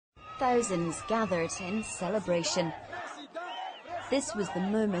Thousands gathered in celebration. This was the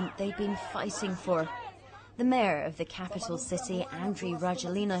moment they'd been fighting for. The mayor of the capital city, Andry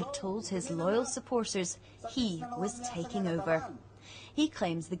Rajoelina, told his loyal supporters he was taking over. He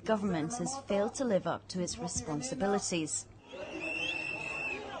claims the government has failed to live up to its responsibilities.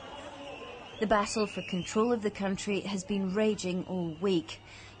 The battle for control of the country has been raging all week,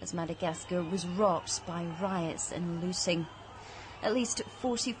 as Madagascar was rocked by riots and looting. At least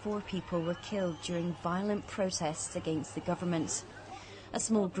 44 people were killed during violent protests against the government. A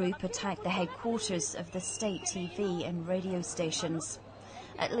small group attacked the headquarters of the state TV and radio stations.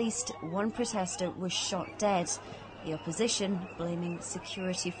 At least one protester was shot dead, the opposition blaming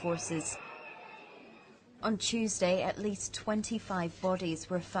security forces. On Tuesday, at least 25 bodies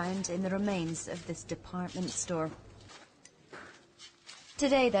were found in the remains of this department store.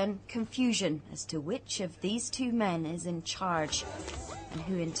 Today then, confusion as to which of these two men is in charge and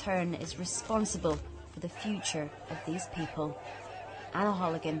who in turn is responsible for the future of these people. Anna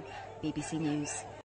Holligan, BBC News.